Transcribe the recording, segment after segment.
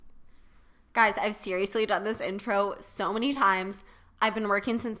Guys, I've seriously done this intro so many times. I've been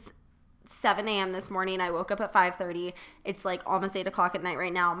working since 7 a.m. this morning. I woke up at 5:30. It's like almost 8 o'clock at night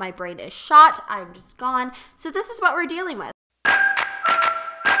right now. My brain is shot. I'm just gone. So this is what we're dealing with. Hey,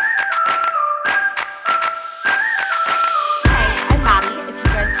 I'm Maddie. If you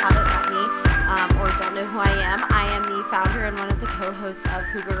guys haven't met me or don't know who I am the founder and one of the co-hosts of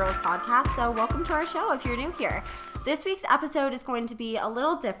Hygge Girls podcast. So welcome to our show if you're new here. This week's episode is going to be a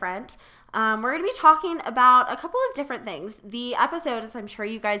little different. We're going to be talking about a couple of different things. The episode, as I'm sure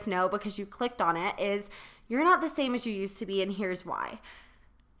you guys know because you clicked on it, is You're Not the Same as You Used to Be, and Here's Why.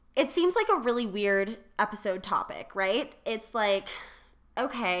 It seems like a really weird episode topic, right? It's like,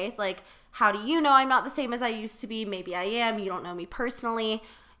 okay, like, how do you know I'm not the same as I used to be? Maybe I am. You don't know me personally,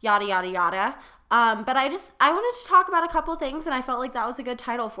 yada, yada, yada. But I wanted to talk about a couple things, and I felt like that was a good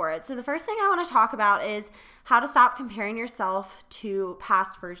title for it. So the first thing I want to talk about is how to stop comparing yourself to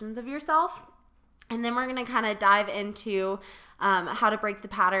past versions of yourself. And then we're going to kind of dive into how to break the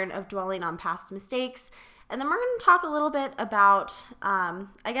pattern of dwelling on past mistakes. And then we're going to talk a little bit about,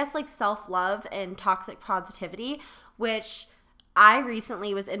 I guess, like self-love and toxic positivity, which I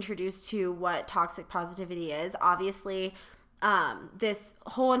recently was introduced to what toxic positivity is. Obviously, this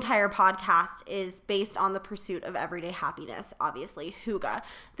whole entire podcast is based on the pursuit of everyday happiness, obviously, hygge,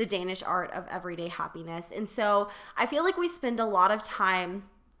 the Danish art of everyday happiness. And so I feel like we spend a lot of time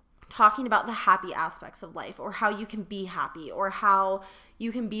talking about the happy aspects of life, or how you can be happy, or how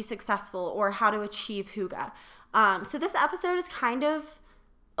you can be successful, or how to achieve hygge. So this episode is kind of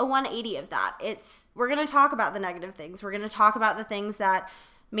a 180 of that. We're going to talk about the negative things. We're going to talk about the things that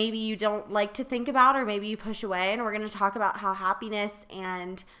maybe you don't like to think about, or maybe you push away, and we're going to talk about how happiness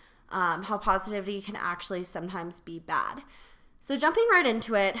and how positivity can actually sometimes be bad. So jumping right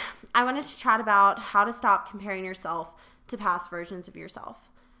into it, I wanted to chat about how to stop comparing yourself to past versions of yourself.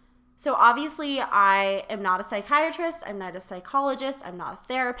 So obviously, I am not a psychiatrist, I'm not a psychologist, I'm not a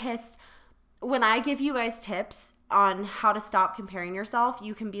therapist. When I give you guys tips on how to stop comparing yourself,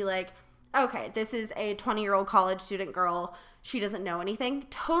 you can be like, okay, this is a 20-year-old college student girl. She doesn't know anything.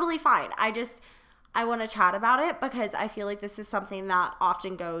 Totally fine. I want to chat about it because I feel like this is something that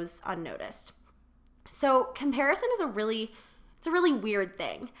often goes unnoticed. So comparison is a really weird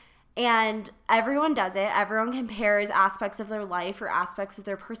thing. And everyone does it. Everyone compares aspects of their life or aspects of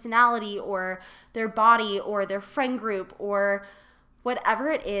their personality or their body or their friend group or whatever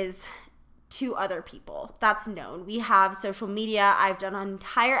it is to other people. That's known. We have social media. I've done an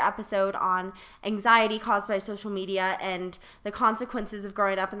entire episode on anxiety caused by social media and the consequences of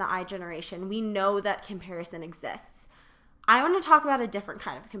growing up in the I generation. We know that comparison exists. I want to talk about a different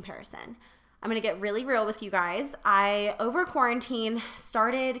kind of comparison. I'm going to get really real with you guys. I, over quarantine,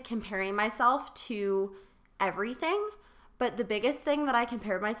 started comparing myself to everything, but the biggest thing that I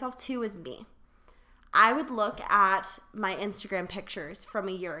compared myself to was me. I would look at my Instagram pictures from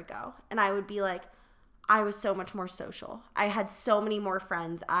a year ago and I would be like, I was so much more social. I had so many more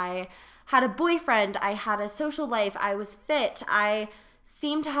friends. I had a boyfriend. I had a social life. I was fit. I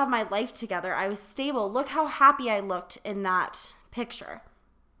seemed to have my life together. I was stable. Look how happy I looked in that picture.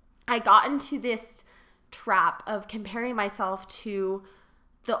 I got into this trap of comparing myself to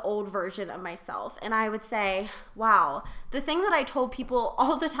the old version of myself. And I would say, wow, the thing that I told people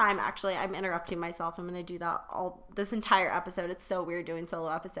all the time, actually, I'm interrupting myself. I'm going to do that all this entire episode. It's so weird doing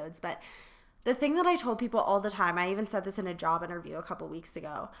solo episodes. But the thing that I told people all the time, I even said this in a job interview a couple weeks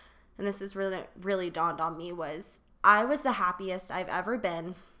ago, and this is really dawned on me, was I was the happiest I've ever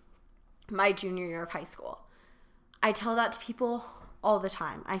been my junior year of high school. I tell that to people all the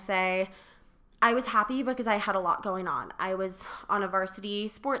time. I say, I was happy because I had a lot going on. I was on a varsity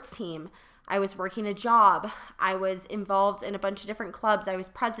sports team. I was working a job. I was involved in a bunch of different clubs. I was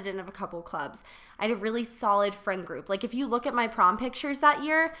president of a couple clubs. I had a really solid friend group. Like if you look at my prom pictures that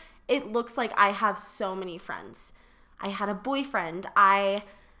year, it looks like I have so many friends. I had a boyfriend. I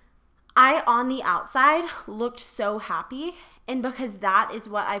on the outside looked so happy. And because that is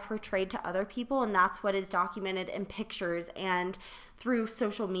what I portrayed to other people, and that's what is documented in pictures and through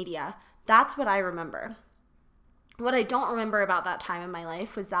social media, that's what I remember. What I don't remember about that time in my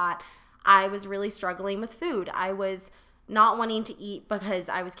life was that I was really struggling with food. I was not wanting to eat because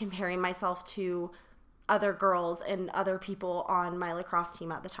I was comparing myself to other girls and other people on my lacrosse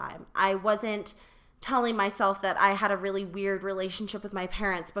team at the time. I wasn't telling myself that I had a really weird relationship with my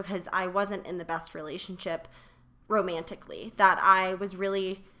parents because I wasn't in the best relationship romantically, that I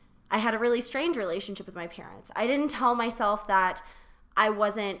had a really strange relationship with my parents. I didn't tell myself that I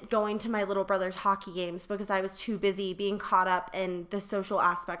wasn't going to my little brother's hockey games because I was too busy being caught up in the social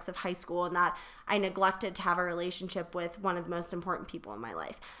aspects of high school, and that I neglected to have a relationship with one of the most important people in my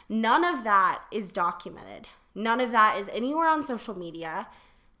life. None of that is documented. None of that is anywhere on social media.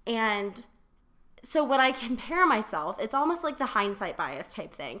 And so when I compare myself, it's almost like the hindsight bias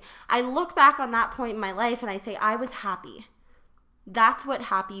type thing. I look back on that point in my life and I say, I was happy. That's what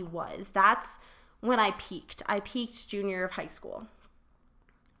happy was. That's when I peaked. I peaked junior year of high school.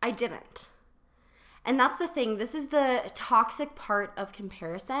 I didn't. And that's the thing. This is the toxic part of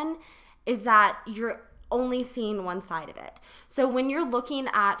comparison, is that you're only seeing one side of it. So when you're looking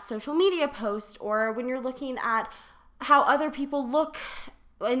at social media posts, or when you're looking at how other people look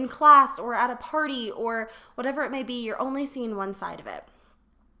in class or at a party or whatever it may be, you're only seeing one side of it.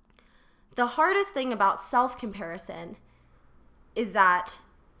 The hardest thing about self-comparison is that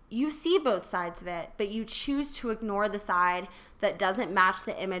you see both sides of it, but you choose to ignore the side that doesn't match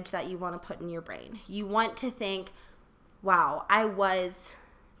the image that you want to put in your brain. You want to think, wow, I was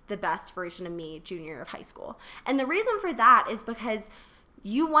the best version of me junior year of high school. And the reason for that is because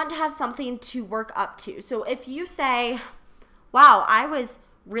you want to have something to work up to. So if you say, wow, I was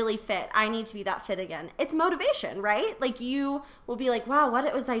really fit, I need to be that fit again, it's motivation, right? Like, you will be like, wow,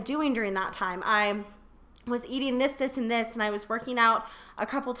 what was I doing during that time? I was eating this, and this, and I was working out a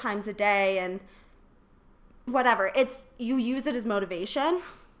couple times a day, and whatever. It's, you use it as motivation.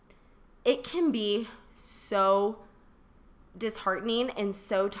 It can be so disheartening and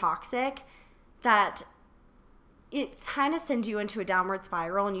so toxic that it kind of sends you into a downward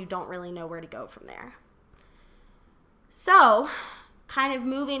spiral, and you don't really know where to go from there. So, kind of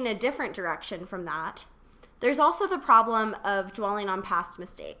moving a different direction from that, there's also the problem of dwelling on past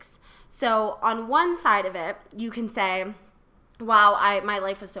mistakes. So on one side of it, you can say, wow, my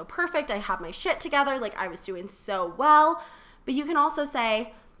life was so perfect. I had my shit together. Like, I was doing so well. But you can also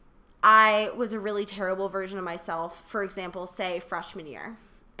say, I was a really terrible version of myself. For example, say freshman year,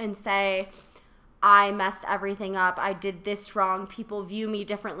 and say, I messed everything up. I did this wrong. People view me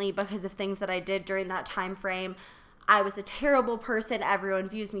differently because of things that I did during that time frame. I was a terrible person. Everyone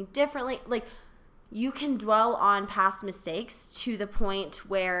views me differently. Like, you can dwell on past mistakes to the point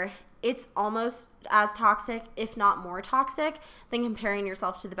where it's almost as toxic, if not more toxic, than comparing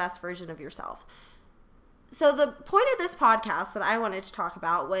yourself to the best version of yourself. So the point of this podcast that I wanted to talk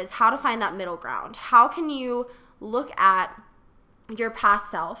about was how to find that middle ground. How can you look at your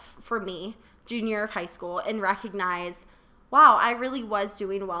past self, for me, junior year of high school, and recognize, wow, I really was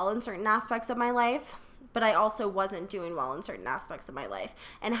doing well in certain aspects of my life, but I also wasn't doing well in certain aspects of my life.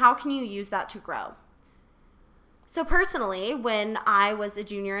 And how can you use that to grow? So personally, when I was a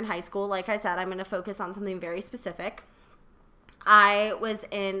junior in high school, like I said, I'm going to focus on something very specific. I was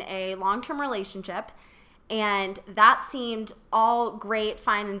in a long-term relationship, and that seemed all great,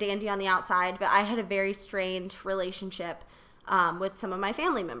 fine, and dandy on the outside, but I had a very strained relationship with some of my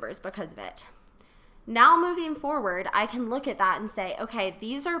family members because of it. Now moving forward, I can look at that and say, okay,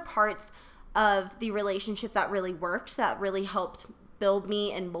 these are parts of the relationship that really worked, that really helped build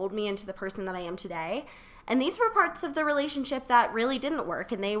me and mold me into the person that I am today. And these were parts of the relationship that really didn't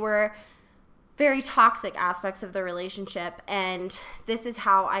work, and they were very toxic aspects of the relationship. And this is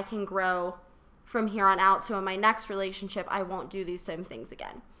how I can grow from here on out. So in my next relationship, I won't do these same things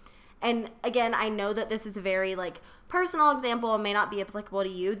again. And again, I know that this is a very personal example and may not be applicable to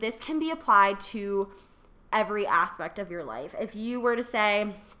you. This can be applied to every aspect of your life. If you were to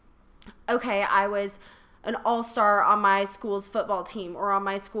say, okay, I was an all-star on my school's football team or on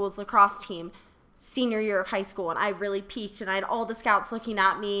my school's lacrosse team senior year of high school, and I really peaked, and I had all the scouts looking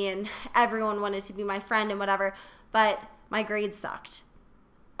at me, and everyone wanted to be my friend and whatever, but my grades sucked.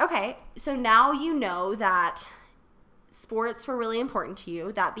 Okay, so now you know that sports were really important to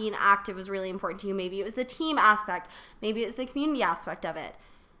you, that being active was really important to you. Maybe it was the team aspect, maybe it was the community aspect of it.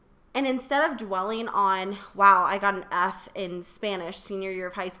 And instead of dwelling on, wow, I got an F in Spanish senior year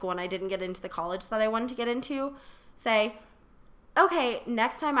of high school and I didn't get into the college that I wanted to get into, say, okay,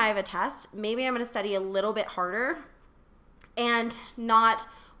 next time I have a test, maybe I'm going to study a little bit harder and not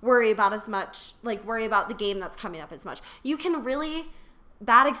worry about as much, worry about the game that's coming up as much. You can really,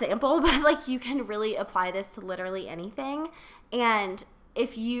 bad example, but you can really apply this to literally anything. And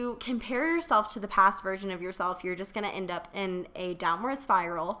if you compare yourself to the past version of yourself, you're just going to end up in a downward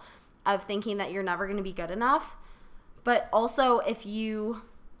spiral of thinking that you're never going to be good enough. But also, if you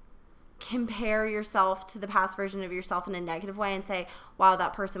compare yourself to the past version of yourself in a negative way and say, wow,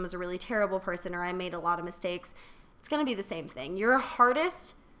 that person was a really terrible person, or I made a lot of mistakes, it's going to be the same thing. Your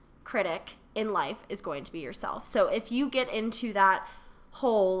hardest critic in life is going to be yourself. So if you get into that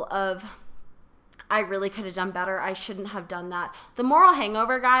hole of, I really could have done better. I shouldn't have done that. The moral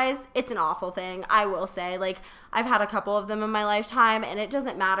hangover, guys, it's an awful thing. I will say, like, I've had a couple of them in my lifetime, and it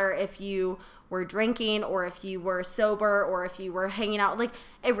doesn't matter if you were drinking or if you were sober or if you were hanging out. Like,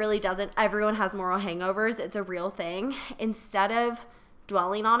 it really doesn't. Everyone has moral hangovers. It's a real thing. Instead of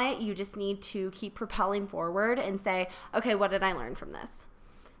dwelling on it, you just need to keep propelling forward and say, okay, what did I learn from this?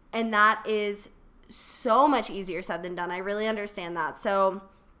 And that is so much easier said than done. I really understand that. So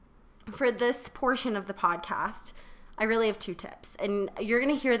for this portion of the podcast, I really have 2 tips, and you're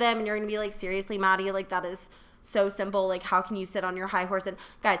going to hear them and you're going to be like, seriously, Maddie, like, that is so simple. Like, how can you sit on your high horse? And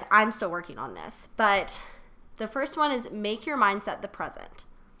guys, I'm still working on this, but the first one is make your mindset the present.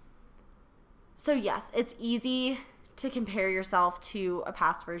 So yes, it's easy to compare yourself to a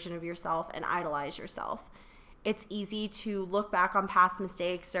past version of yourself and idolize yourself. It's easy to look back on past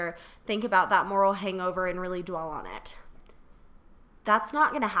mistakes or think about that moral hangover and really dwell on it. That's not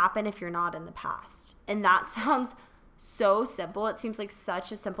going to happen if you're not in the past. And that sounds so simple. It seems like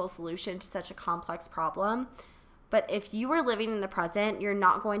such a simple solution to such a complex problem. But if you are living in the present, you're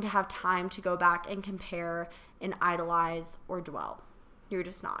not going to have time to go back and compare and idolize or dwell. You're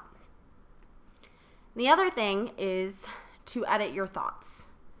just not. The other thing is to edit your thoughts.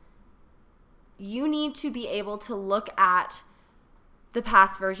 You need to be able to look at the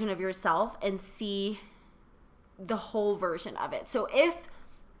past version of yourself and see the whole version of it. So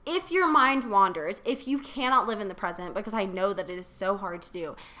if your mind wanders, if you cannot live in the present, because I know that it is so hard to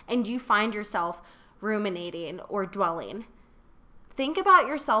do, and you find yourself ruminating or dwelling, think about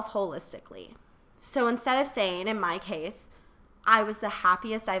yourself holistically. So instead of saying, in my case, I was the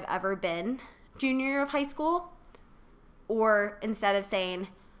happiest I've ever been junior year of high school, or instead of saying,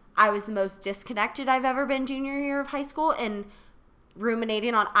 I was the most disconnected I've ever been junior year of high school, and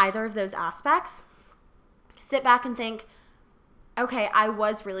ruminating on either of those aspects, sit back and think, okay, I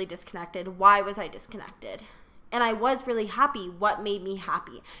was really disconnected. Why was I disconnected? And I was really happy. What made me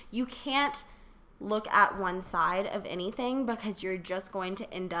happy? You can't look at one side of anything, because you're just going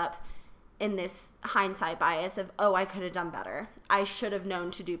to end up in this hindsight bias of, oh, I could have done better. I should have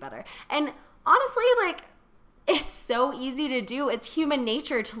known to do better. And honestly, like, it's so easy to do. It's human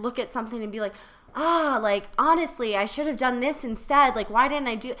nature to look at something and be like, like, honestly, I should have done this instead. Like, why didn't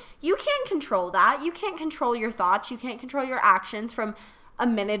I do it? You can't control that. You can't control your thoughts. You can't control your actions from a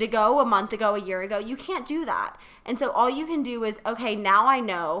minute ago, a month ago, a year ago. You can't do that. And so all you can do is, okay, now I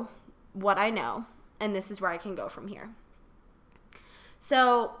know what I know, and this is where I can go from here.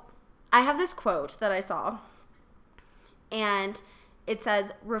 So I have this quote that I saw, and it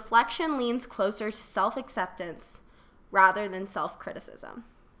says, reflection leans closer to self-acceptance rather than self-criticism.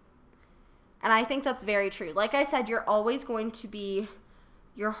 And I think that's very true. Like I said, you're always going to be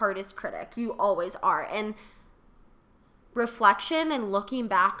your hardest critic. You always are. And reflection and looking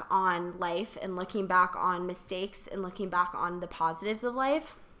back on life and looking back on mistakes and looking back on the positives of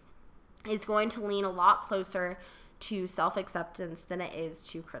life is going to lean a lot closer to self-acceptance than it is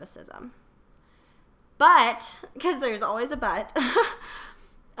to criticism. But, because there's always a but,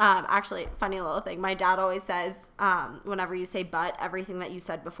 actually, funny little thing, my dad always says, whenever you say but, everything that you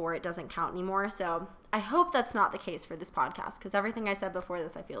said before, it doesn't count anymore. So I hope that's not the case for this podcast, because everything I said before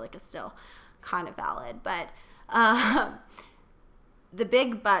this, I feel like is still kind of valid. But the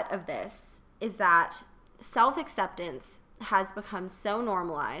big but of this is that self-acceptance has become so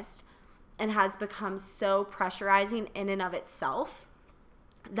normalized and has become so pressurizing in and of itself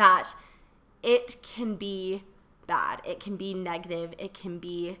that it can be bad. It can be negative. It can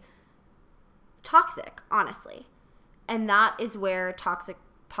be toxic, honestly. And that is where toxic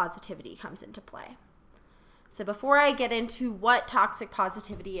positivity comes into play. So before I get into what toxic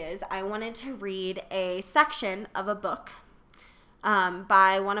positivity is, I wanted to read a section of a book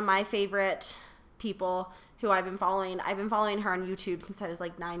by one of my favorite people who I've been following. I've been following her on YouTube since I was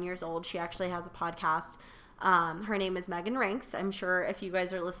like 9 years old. She actually has a podcast. Her name is Megan Ranks. I'm sure if you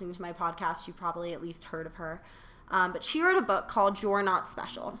guys are listening to my podcast, you probably at least heard of her. But she wrote a book called You're Not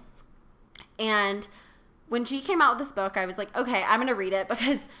Special. And when she came out with this book, I was like, okay, I'm going to read it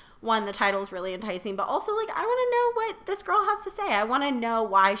because, one, the title is really enticing, but also, like, I want to know what this girl has to say. I want to know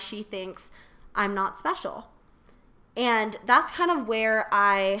why she thinks I'm not special. And that's kind of where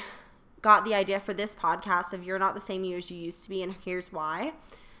I got the idea for this podcast of You're Not the Same You as You Used to Be, and here's why.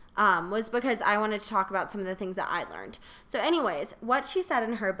 Was because I wanted to talk about some of the things that I learned. So anyways, what she said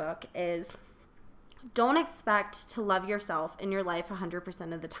in her book is, don't expect to love yourself in your life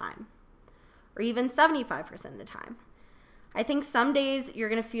 100% of the time, or even 75% of the time. I think some days you're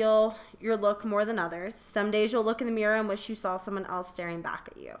going to feel your look more than others. Some days you'll look in the mirror and wish you saw someone else staring back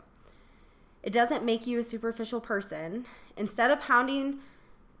at you. It doesn't make you a superficial person. Instead of pounding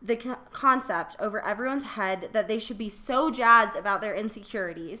the concept over everyone's head that they should be so jazzed about their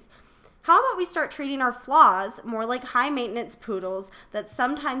insecurities, how about we start treating our flaws more like high-maintenance poodles that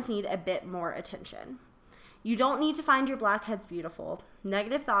sometimes need a bit more attention? You don't need to find your blackheads beautiful.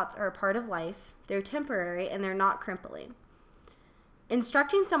 Negative thoughts are a part of life. They're temporary and they're not crippling.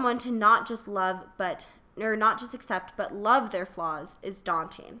 Instructing someone to not just accept but love their flaws is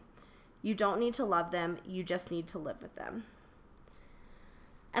daunting. You don't need to love them. You just need to live with them.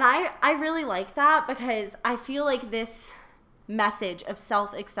 And I really like that, because I feel like this message of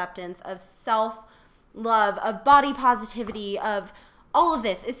self-acceptance, of self-love, of body positivity, of all of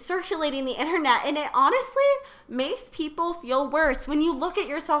this is circulating the internet, and it honestly makes people feel worse when you look at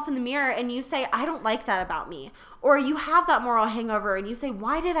yourself in the mirror and you say, I don't like that about me. Or you have that moral hangover and you say,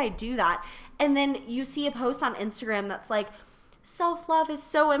 why did I do that? And then you see a post on Instagram that's like, self-love is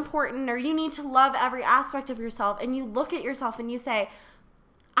so important, or you need to love every aspect of yourself. And you look at yourself and you say,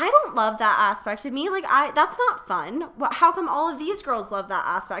 I don't love that aspect of me. Like, that's not fun. How come all of these girls love that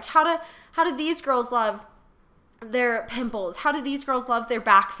aspect? How do these girls love their pimples? How do these girls love their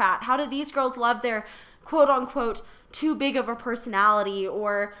back fat? How do these girls love their quote unquote too big of a personality?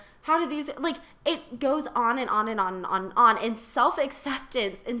 Or how do these, like, it goes on and on and on and on and on. And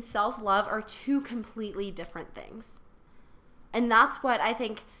self-acceptance and self-love are two completely different things. And that's what I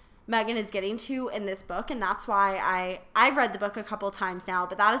think Megan is getting to in this book, and that's why I've read the book a couple times now,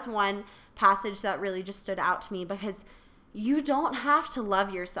 but that is one passage that really just stood out to me, because you don't have to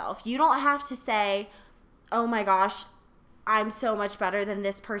love yourself. You don't have to say, oh my gosh, I'm so much better than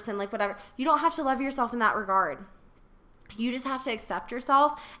this person, like whatever. You don't have to love yourself in that regard. You just have to accept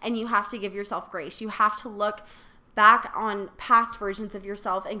yourself, and you have to give yourself grace. You have to look back on past versions of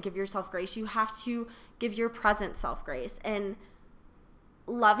yourself and give yourself grace. You have to give your present self grace, and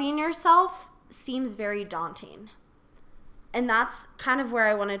loving yourself seems very daunting. And that's kind of where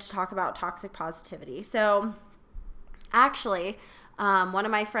I wanted to talk about toxic positivity. So actually, one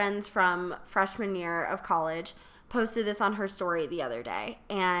of my friends from freshman year of college posted this on her story the other day,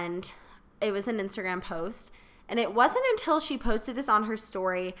 and it was an Instagram post. And it wasn't until she posted this on her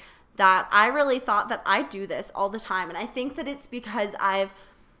story that I really thought that I do this all the time. And I think that it's because I've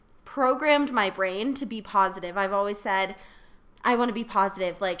programmed my brain to be positive. I've always said, I want to be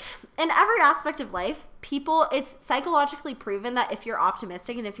positive. Like, in every aspect of life, it's psychologically proven that if you're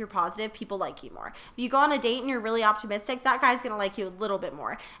optimistic and if you're positive, people like you more. If you go on a date and you're really optimistic, that guy's going to like you a little bit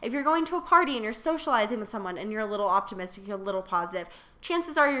more. If you're going to a party and you're socializing with someone and you're a little optimistic, you're a little positive,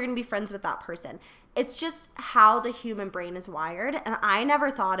 chances are you're going to be friends with that person. It's just how the human brain is wired, and I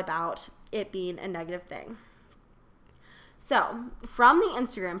never thought about it being a negative thing. So, from the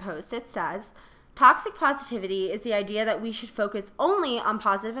Instagram post, it says, toxic positivity is the idea that we should focus only on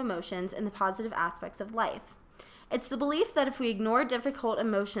positive emotions and the positive aspects of life. It's the belief that if we ignore difficult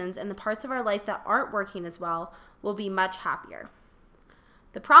emotions and the parts of our life that aren't working as well, we'll be much happier.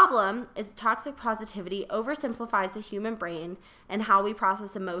 The problem is toxic positivity oversimplifies the human brain and how we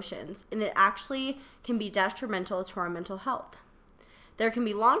process emotions, and it actually can be detrimental to our mental health. There can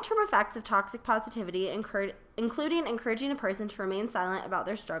be long-term effects of toxic positivity, including encouraging a person to remain silent about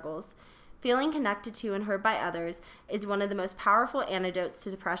their struggles. Feeling connected to and heard by others is one of the most powerful antidotes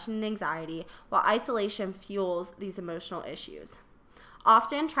to depression and anxiety, while isolation fuels these emotional issues.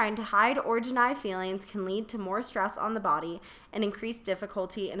 Often, trying to hide or deny feelings can lead to more stress on the body and increased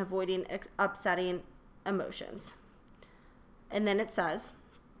difficulty in avoiding upsetting emotions. And then it says,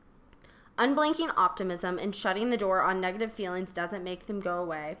 unblinking optimism and shutting the door on negative feelings doesn't make them go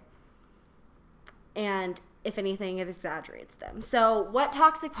away. And if anything, it exaggerates them. So what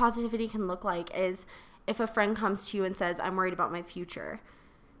toxic positivity can look like is if a friend comes to you and says, I'm worried about my future.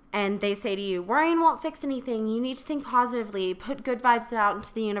 And they say to you, worrying won't fix anything. You need to think positively. Put good vibes out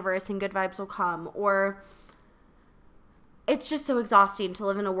into the universe and good vibes will come. Or it's just so exhausting to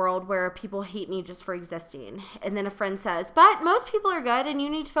live in a world where people hate me just for existing. And then a friend says, but most people are good and you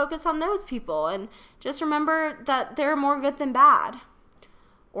need to focus on those people. And just remember that they're more good than bad.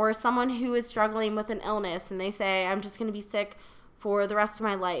 Or someone who is struggling with an illness and they say, I'm just going to be sick for the rest of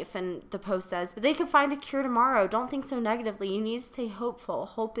my life. And the post says, but they could find a cure tomorrow. Don't think so negatively. You need to stay hopeful.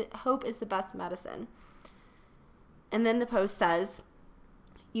 Hope is the best medicine. And then the post says,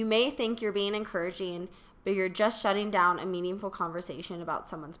 you may think you're being encouraging, but you're just shutting down a meaningful conversation about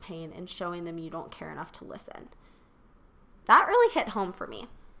someone's pain and showing them you don't care enough to listen. That really hit home for me.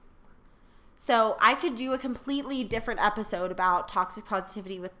 So I could do a completely different episode about toxic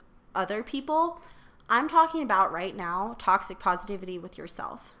positivity with other people. I'm talking about right now toxic positivity with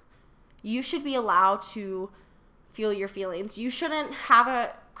yourself. You should be allowed to feel your feelings. You shouldn't have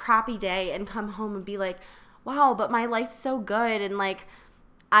a crappy day and come home and be like, wow, but my life's so good and like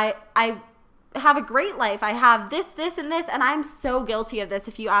I have a great life. I have this, and this, and I'm so guilty of this.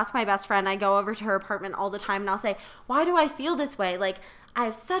 If you ask my best friend, I go over to her apartment all the time and I'll say, why do I feel this way? Like, I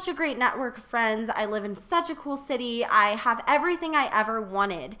have such a great network of friends. I live in such a cool city. I have everything I ever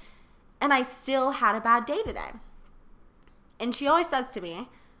wanted. And I still had a bad day today. And she always says to me,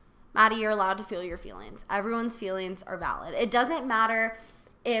 Maddie, you're allowed to feel your feelings. Everyone's feelings are valid. It doesn't matter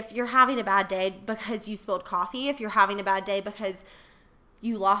if you're having a bad day because you spilled coffee, if you're having a bad day because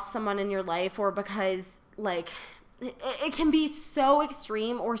you lost someone in your life, or because, like, it can be so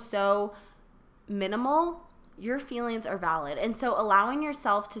extreme or so minimal. Your feelings are valid. And so allowing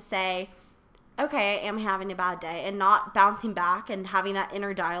yourself to say, okay, I am having a bad day, and not bouncing back and having that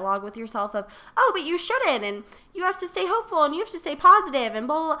inner dialogue with yourself of, oh, but you shouldn't, and you have to stay hopeful, and you have to stay positive, and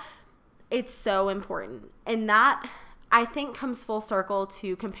blah, blah, blah. It's so important. And that, I think, comes full circle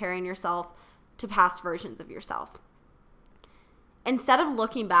to comparing yourself to past versions of yourself. Instead of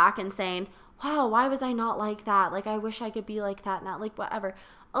looking back and saying, wow, why was I not like that? Like, I wish I could be like that now, like, whatever.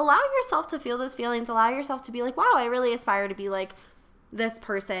 Allow yourself to feel those feelings. Allow yourself to be like, wow, I really aspire to be like this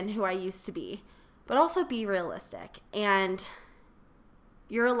person who I used to be. But also be realistic. And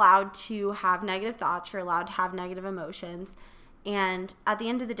you're allowed to have negative thoughts. You're allowed to have negative emotions. And at the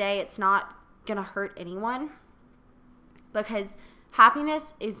end of the day, it's not going to hurt anyone, because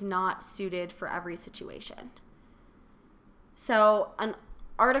happiness is not suited for every situation. So an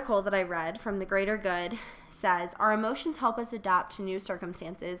article that I read from The Greater Good says, our emotions help us adapt to new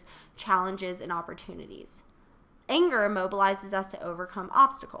circumstances, challenges, and opportunities. Anger mobilizes us to overcome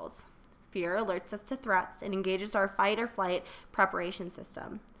obstacles. Fear alerts us to threats and engages our fight or flight preparation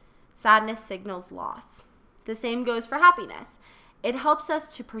system. Sadness signals loss. The same goes for happiness. It helps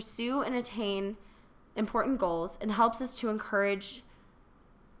us to pursue and attain important goals and helps us to encourage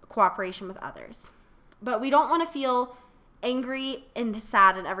cooperation with others. But we don't want to feel angry and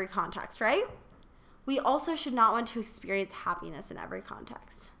sad in every context, right? We also should not want to experience happiness in every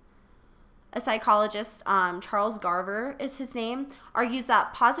context. A psychologist, Charles Garver is his name, argues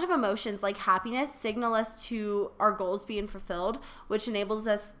that positive emotions like happiness signal us to our goals being fulfilled, which enables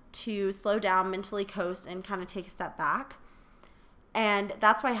us to slow down, mentally coast, and kind of take a step back. And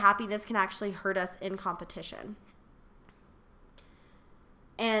that's why happiness can actually hurt us in competition.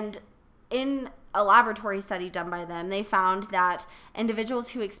 And in a laboratory study done by them, they found that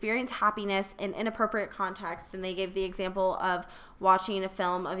individuals who experience happiness in inappropriate contexts, and they gave the example of watching a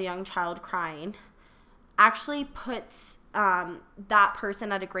film of a young child crying, actually puts that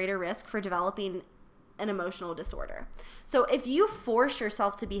person at a greater risk for developing an emotional disorder. So if you force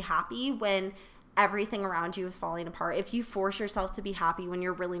yourself to be happy when everything around you is falling apart, if you force yourself to be happy when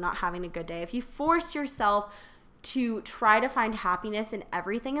you're really not having a good day, if you force yourself to try to find happiness in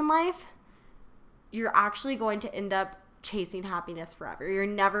everything in life, you're actually going to end up chasing happiness forever. You're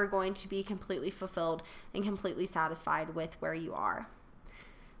never going to be completely fulfilled and completely satisfied with where you are.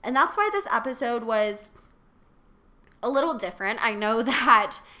 And that's why this episode was a little different. I know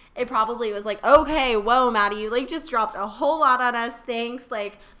that it probably was like, okay, whoa, Maddie, you like just dropped a whole lot on us. Thanks.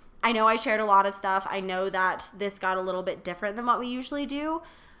 Like, I know I shared a lot of stuff. I know that this got a little bit different than what we usually do.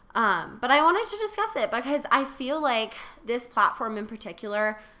 But I wanted to discuss it because I feel like this platform in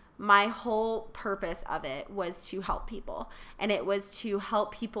particular, my whole purpose of it was to help people, and it was to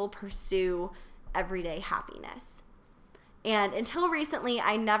help people pursue everyday happiness. And until recently,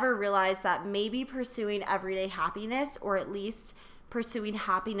 I never realized that maybe pursuing everyday happiness, or at least pursuing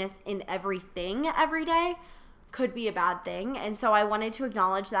happiness in everything every day, could be a bad thing. And so I wanted to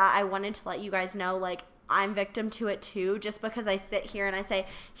acknowledge that. I wanted to let you guys know, like, I'm victim to it too. Just because I sit here and I say,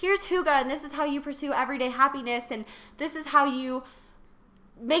 here's Hygge, and this is how you pursue everyday happiness, and this is how you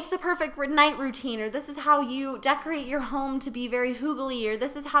make the perfect night routine, or this is how you decorate your home to be very Hygge-ly, or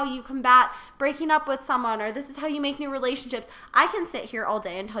this is how you combat breaking up with someone, or this is how you make new relationships. I can sit here all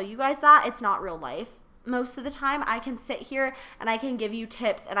day and tell you guys that. It's not real life. Most of the time, I can sit here and I can give you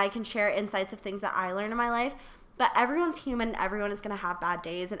tips and I can share insights of things that I learned in my life. But everyone's human, everyone is going to have bad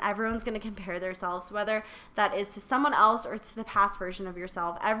days, and everyone's going to compare themselves, whether that is to someone else or to the past version of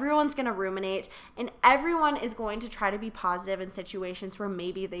yourself. Everyone's going to ruminate, and everyone is going to try to be positive in situations where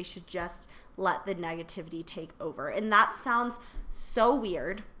maybe they should just let the negativity take over. And that sounds so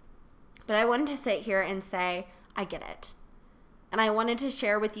weird, but I wanted to sit here and say, I get it. And I wanted to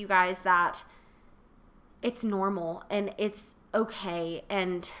share with you guys that it's normal and it's okay,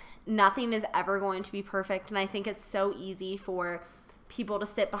 and nothing is ever going to be perfect. And I think it's so easy for people to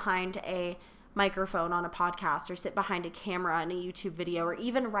sit behind a microphone on a podcast, or sit behind a camera in a YouTube video, or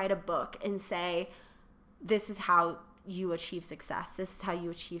even write a book and say, this is how you achieve success. This is how you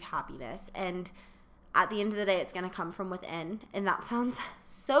achieve happiness. And at the end of the day, it's going to come from within. And that sounds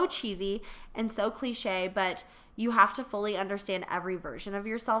so cheesy and so cliche, but you have to fully understand every version of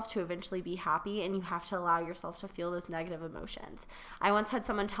yourself to eventually be happy, and you have to allow yourself to feel those negative emotions. I once had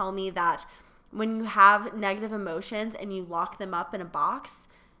someone tell me that when you have negative emotions and you lock them up in a box,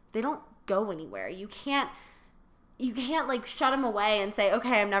 they don't go anywhere. You can't like shut them away and say,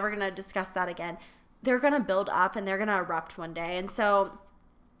 okay, I'm never going to discuss that again. They're going to build up and they're going to erupt one day. And so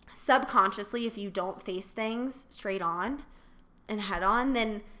subconsciously, if you don't face things straight on and head on,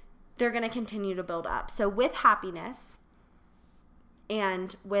 then they're going to continue to build up. So with happiness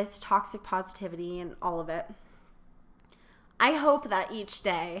and with toxic positivity and all of it, I hope that each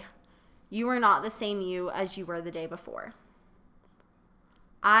day you are not the same you as you were the day before.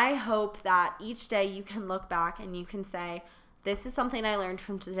 I hope that each day you can look back and you can say, this is something I learned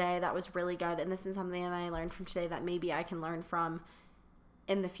from today that was really good, and this is something that I learned from today that maybe I can learn from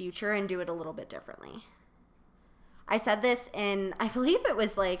in the future and do it a little bit differently. I said this in, I believe it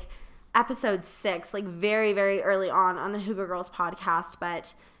was like episode 6, like very, very early on the Hygge Girls podcast,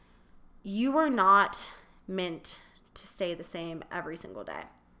 but you are not meant to stay the same every single day.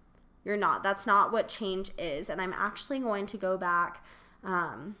 You're not. That's not what change is. And I'm actually going to go back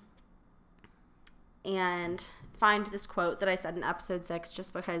and find this quote that I said in episode 6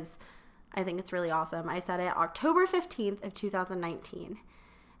 just because I think it's really awesome. I said it October 15th of 2019.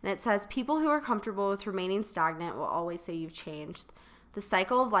 And it says, people who are comfortable with remaining stagnant will always say you've changed. The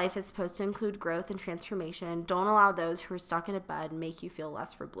cycle of life is supposed to include growth and transformation. Don't allow those who are stuck in a bed make you feel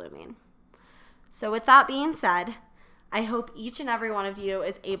less for blooming. So with that being said, I hope each and every one of you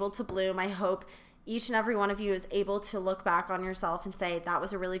is able to bloom. I hope each and every one of you is able to look back on yourself and say, that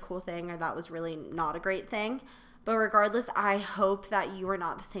was a really cool thing, or that was really not a great thing. But regardless, I hope that you are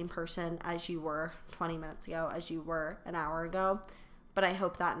not the same person as you were 20 minutes ago, as you were an hour ago. But I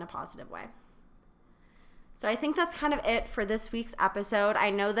hope that in a positive way. So I think that's kind of it for this week's episode. I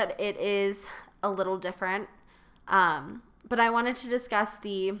know that it is a little different, but I wanted to discuss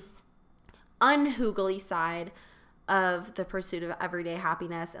the unhoogly side of the pursuit of everyday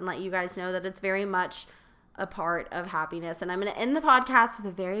happiness and let you guys know that it's very much a part of happiness. And I'm going to end the podcast with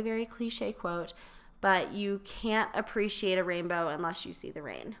a very, very cliche quote, but you can't appreciate a rainbow unless you see the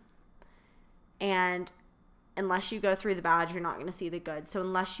rain. And unless you go through the bad, you're not going to see the good. So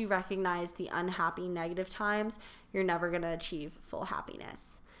unless you recognize the unhappy, negative times, you're never going to achieve full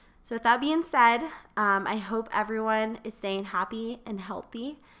happiness. So with that being said, I hope everyone is staying happy and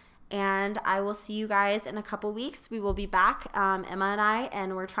healthy. And I will see you guys in a couple weeks. We will be back, Emma and I,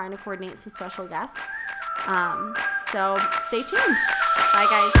 and we're trying to coordinate some special guests. So stay tuned. Bye,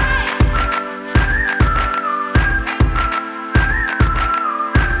 guys.